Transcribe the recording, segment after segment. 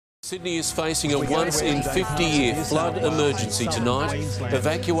Sydney is facing a once-in-50-year flood emergency tonight.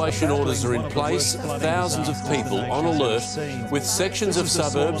 Evacuation orders are in place, thousands of people on alert, with sections of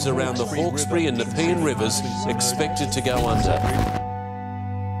suburbs around the Hawkesbury and Nepean rivers expected to go under.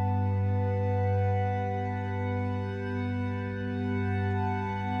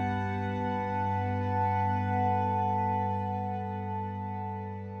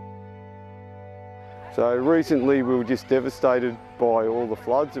 So recently we were just devastated by all the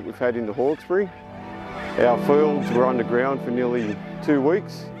floods that we've had in the Hawkesbury. Our fields were underground for nearly 2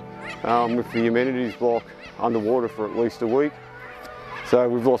 weeks, with the amenities block underwater for at least a week. So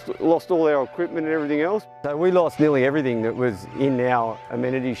we've lost all our equipment and everything else. So we lost nearly everything that was in our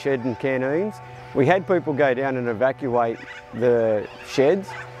amenity shed and canteens. We had people go down and evacuate the sheds,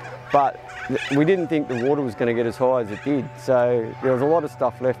 but we didn't think the water was going to get as high as it did. So there was a lot of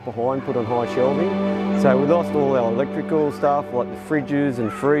stuff left behind, put on high shelving. So we lost all our electrical stuff, like the fridges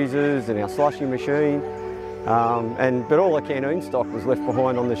and freezers and our slushing machine. But all the canteen stock was left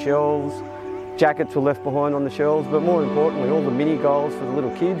behind on the shelves. Jackets were left behind on the shelves, but more importantly, all the mini goals for the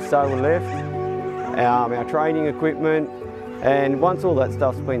little kids, so were left. Our training equipment. And once all that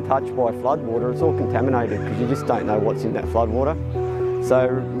stuff's been touched by floodwater, it's all contaminated because you just don't know what's in that floodwater. So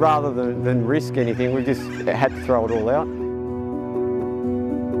rather than risk anything, we just had to throw it all out.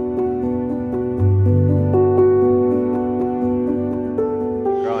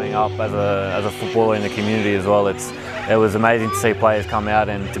 Growing up as a footballer in the community as well, it was amazing to see players come out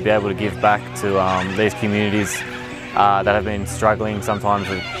and to be able to give back to these communities that have been struggling sometimes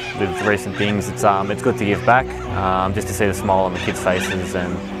with recent things. It's good to give back, just to see the smile on the kids' faces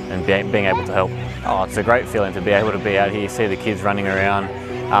and being able to help. Oh, it's a great feeling to be able to be out here, see the kids running around,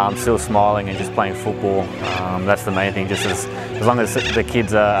 still smiling and just playing football. That's the main thing. Just as long as the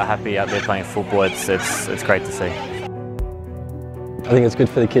kids are happy out there playing football, it's great to see. I think it's good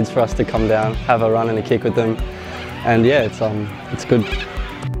for the kids for us to come down, have a run and a kick with them, and yeah, it's good.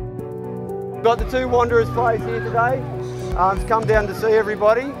 We've got the two Wanderers players here today to come down to see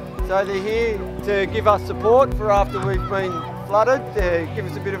everybody. So they're here to give us support for after we've been flooded, to give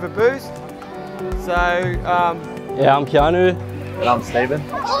us a bit of a boost. So yeah, I'm Keanu. And I'm Stephen.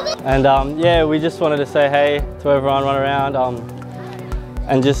 And yeah, we just wanted to say hey to everyone, run around,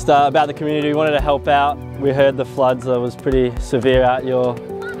 and just about the community. We wanted to help out. We heard the floods was pretty severe at your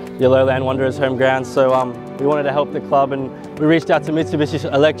Lowland Wanderers home ground, so we wanted to help the club, and we reached out to Mitsubishi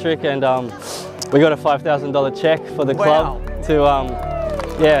Electric, and we got a $5,000 cheque for the club to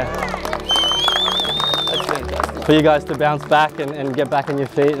yeah, for you guys to bounce back and get back on your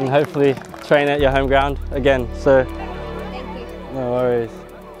feet and hopefully train at your home ground again. So Thank you. no worries.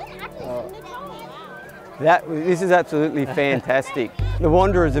 this is absolutely fantastic. The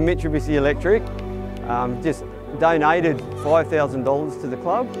Wanderers and Mitsubishi Electric just donated $5,000 to the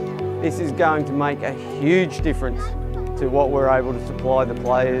club. This is going to make a huge difference to what we're able to supply the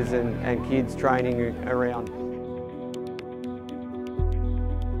players and kids training around.